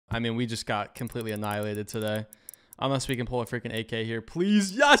I mean, we just got completely annihilated today. Unless we can pull a freaking AK here.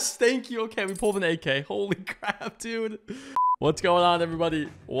 Please. Yes. Thank you. Okay. We pulled an AK. Holy crap, dude. What's going on, everybody?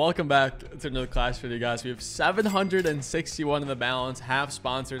 Welcome back to another Clash video, guys. We have 761 in the balance. Half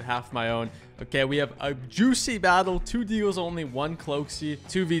sponsored, half my own. Okay. We have a juicy battle. 2 deals only. 1 Cloaksy.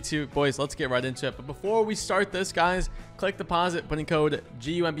 2v2. Boys, let's get right into it. But before we start this, guys, click deposit. Put in code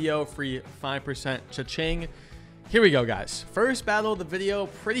GUMBO. Free 5%. Cha-ching. Here we go, guys. First battle of the video.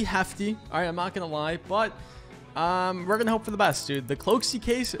 Pretty hefty. All right. I'm not going to lie. But we're gonna hope for the best, dude. The Cloaksy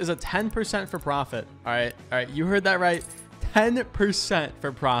case is a 10% for profit. All right, you heard that right. 10%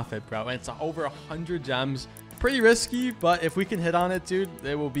 for profit, bro. And it's over 100 gems. Pretty risky, but if we can hit on it, dude,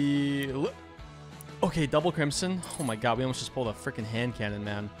 it will be okay. Double crimson. Oh my god, we almost just pulled a freaking hand cannon,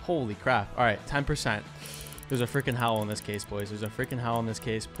 man. Holy crap. All right, 10%. There's a freaking howl in this case, boys. There's a freaking howl in this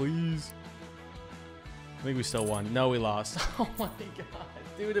case. Please. I think we still won. No, we lost. Oh my god,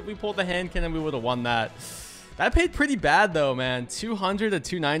 dude. If we pulled the hand cannon, we would have won that. That paid pretty bad though, man. 200 to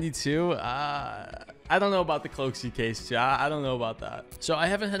 292. I don't know about the Cloaksy case too. I don't know about that. So I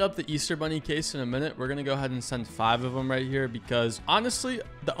haven't hit up the Easter Bunny case in a minute. We're gonna go ahead and send 5 of them right here because honestly,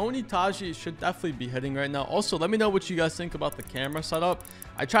 the Onitaji should definitely be hitting right now. Also, let me know what you guys think about the camera setup.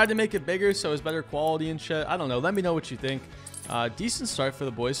 I tried to make it bigger so it's better quality and shit. I don't know. Let me know what you think. Decent start for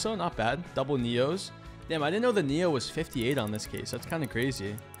the boys, so not bad. Double Neos. Damn, I didn't know the Neo was 58 on this case. That's kind of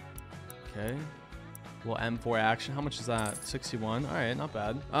crazy. Okay. Little M4 action. How much is that? 61. All right, not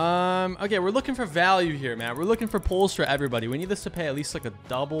bad. Okay, we're looking for value here, man. We're looking for pulls for everybody. We need this to pay at least like a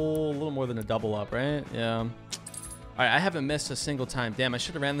double, a little more than a double up, right? Yeah. All right, I haven't missed a single time. Damn, I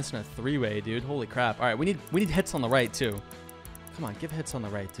should have ran this in a 3-way, dude. Holy crap. All right, we need hits on the right too. Come on, give hits on the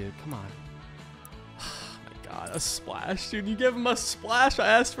right, dude. Come on. Oh my god, a splash, dude. You give him a splash. I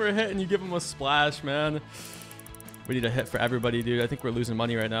asked for a hit and you give him a splash, man. We need a hit for everybody, dude. I think we're losing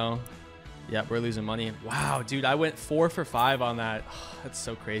money right now. Yeah, we're losing money. Wow, dude, I went 4 for 5 on that. Oh, that's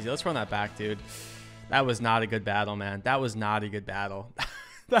so crazy. Let's run that back, dude. That was not a good battle, man. That was not a good battle.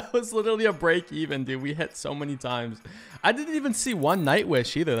 That was literally a break even, dude. We hit so many times. I didn't even see one Night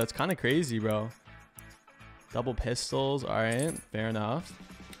Wish either. That's kind of crazy, bro. Double pistols. All right, fair enough.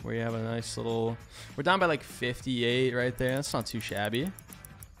 We have a nice little... We're down by like 58 right there. That's not too shabby.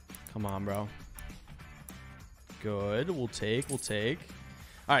 Come on, bro. Good. We'll take.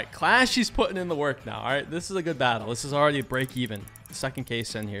 All right, Clash, he's putting in the work now. All right, this is a good battle. This is already a break even. Second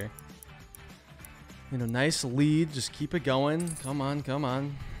case in here. You know, nice lead. Just keep it going. Come on.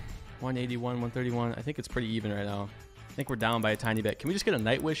 181, 131. I think it's pretty even right now. I think we're down by a tiny bit. Can we just get a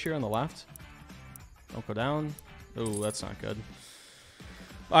Night Wish here on the left? Don't go down. Oh, that's not good.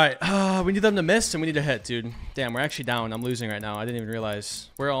 All right, we need them to miss and we need to hit, dude. Damn, we're actually down. I'm losing right now. I didn't even realize.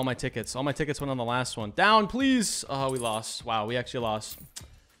 Where are all my tickets? All my tickets went on the last one. Down, please. Oh, we lost. Wow, we actually lost.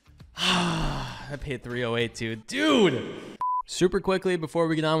 I paid 308, dude. Super quickly before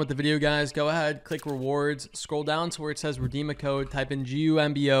we get on with the video, guys, go ahead, click rewards, scroll down to where it says redeem a code, type in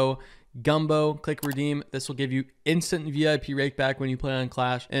GUMBO Gumbo, click redeem. This will give you instant VIP rake back when you play on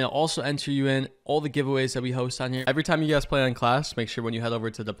Clash, and it'll also enter you in all the giveaways that we host on here. Every time you guys play on Clash, make sure when you head over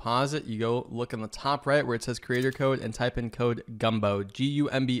to deposit, you go look in the top right where it says creator code and type in code GUMBO,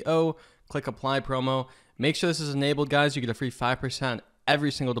 GUMBO, click apply promo. Make sure this is enabled, guys. You get a free 5%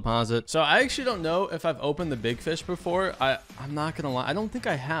 every single deposit. So I actually don't know if I've opened the big fish before. I'm not gonna lie. I don't think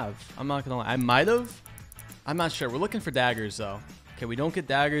I have. I'm not gonna lie. I might have. I'm not sure. We're looking for daggers though. Okay, we don't get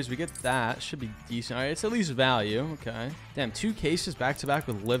daggers. We get that. Should be decent. All right, it's at least value. Okay. Damn, 2 cases back to back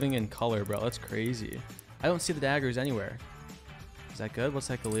with living in color, bro. That's crazy. I don't see the daggers anywhere. Is that good? What's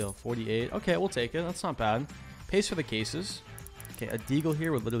that Galil? 48. Okay, we'll take it. That's not bad. Pays for the cases. Okay, a deagle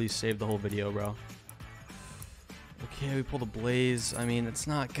here would literally save the whole video, bro. Okay, we pull the blaze. I mean, it's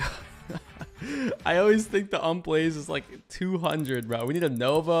not good. I always think the unblaze is like 200, bro. We need a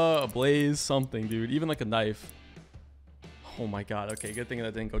Nova, a blaze, something, dude. Even like a knife. Oh my god. Okay, good thing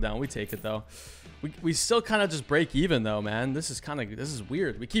that didn't go down. We take it though. We still kind of just break even though, man. This is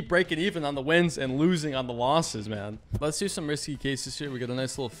weird. We keep breaking even on the wins and losing on the losses, man. Let's do some risky cases here. We got a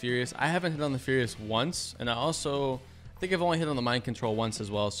nice little Furious. I haven't hit on the Furious once, and I think I've only hit on the Mind Control once as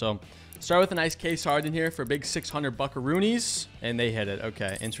well. So start with a nice case Hardened here for big 600 buckaroonies, and they hit it.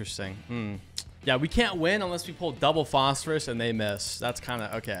 Okay, interesting. Yeah, we can't win unless we pull double phosphorus and they miss. That's kind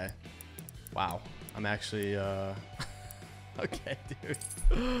of okay. Wow, I'm actually okay, dude.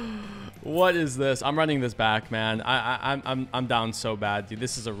 What is this? I'm running this back, man. I'm down so bad, dude.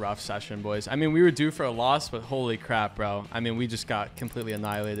 This is a rough session, boys. I mean, we were due for a loss, but holy crap, bro. I mean, we just got completely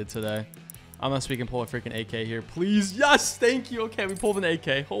annihilated today. Unless we can pull a freaking AK here. Please. Yes. Thank you. Okay, we pulled an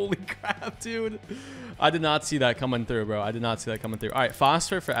AK. Holy crap, dude. I did not see that coming through, bro. I did not see that coming through. All right,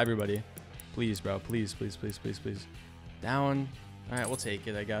 phosphor for everybody. Please, bro. Please, please, please, please, please. Down. All right, we'll take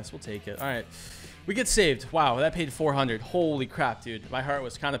it, I guess. We'll take it. All right. We get saved. Wow, that paid 400. Holy crap, dude. My heart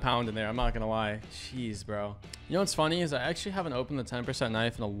was kind of pounding there. I'm not going to lie. Jeez, bro. You know what's funny is I actually haven't opened the 10%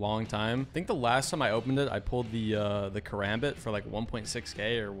 knife in a long time. I think the last time I opened it, I pulled the karambit for like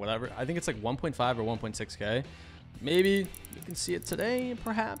 1.6K or whatever. I think it's like 1.5 or 1.6K. Maybe you can see it today,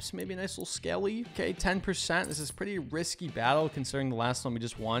 perhaps. Maybe a nice little scaly. Okay, 10%. This is pretty risky battle considering the last one we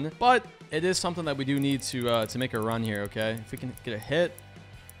just won. But it is something that we do need to make a run here, okay? If we can get a hit,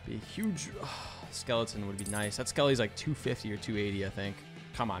 be a huge... skeleton would be nice. That skelly's like 250 or 280, I think.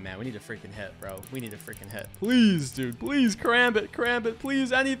 Come on, man. We need a freaking hit, bro. We need a freaking hit. Please, dude. Please, karambit,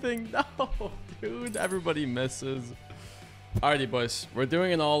 please, anything. No, dude. Everybody misses. Alrighty, boys. We're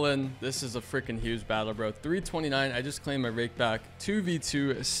doing an all-in. This is a freaking huge battle, bro. 329. I just claimed my rake back.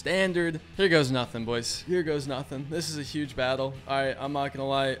 2v2 standard. Here goes nothing, boys. Here goes nothing. This is a huge battle. Alright, I'm not gonna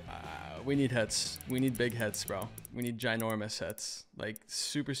lie. We need hits. We need big hits, bro. We need ginormous hits. Like,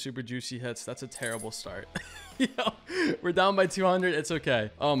 super, super juicy hits. That's a terrible start. Yo, we're down by 200. It's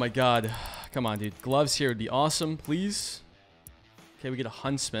okay. Oh, my God. Come on, dude. Gloves here would be awesome. Please. Okay, we get a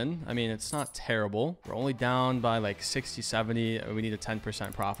huntsman. I mean, it's not terrible. We're only down by, like, 60, 70. We need a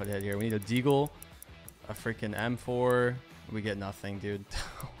 10% profit hit here. We need a deagle, a freaking M4. We get nothing, dude.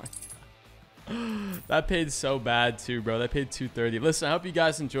 Oh, my God. That paid so bad too, bro. That paid 230. Listen, I hope you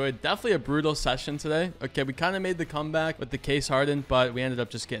guys enjoyed. Definitely a brutal session today. Okay, we kind of made the comeback with the case hardened, but we ended up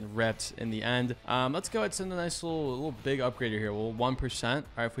just getting ripped in the end. Let's go ahead and send a nice little big upgrader here. Well, 1%. All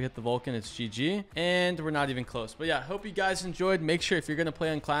right, if we hit the Vulcan, it's GG, and we're not even close. But yeah, hope you guys enjoyed. Make sure if you're gonna play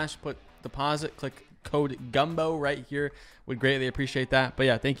on Clash, put deposit, click code GUMBO right here. Would greatly appreciate that. But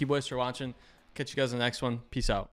yeah, thank you boys for watching. Catch you guys in the next one. Peace out.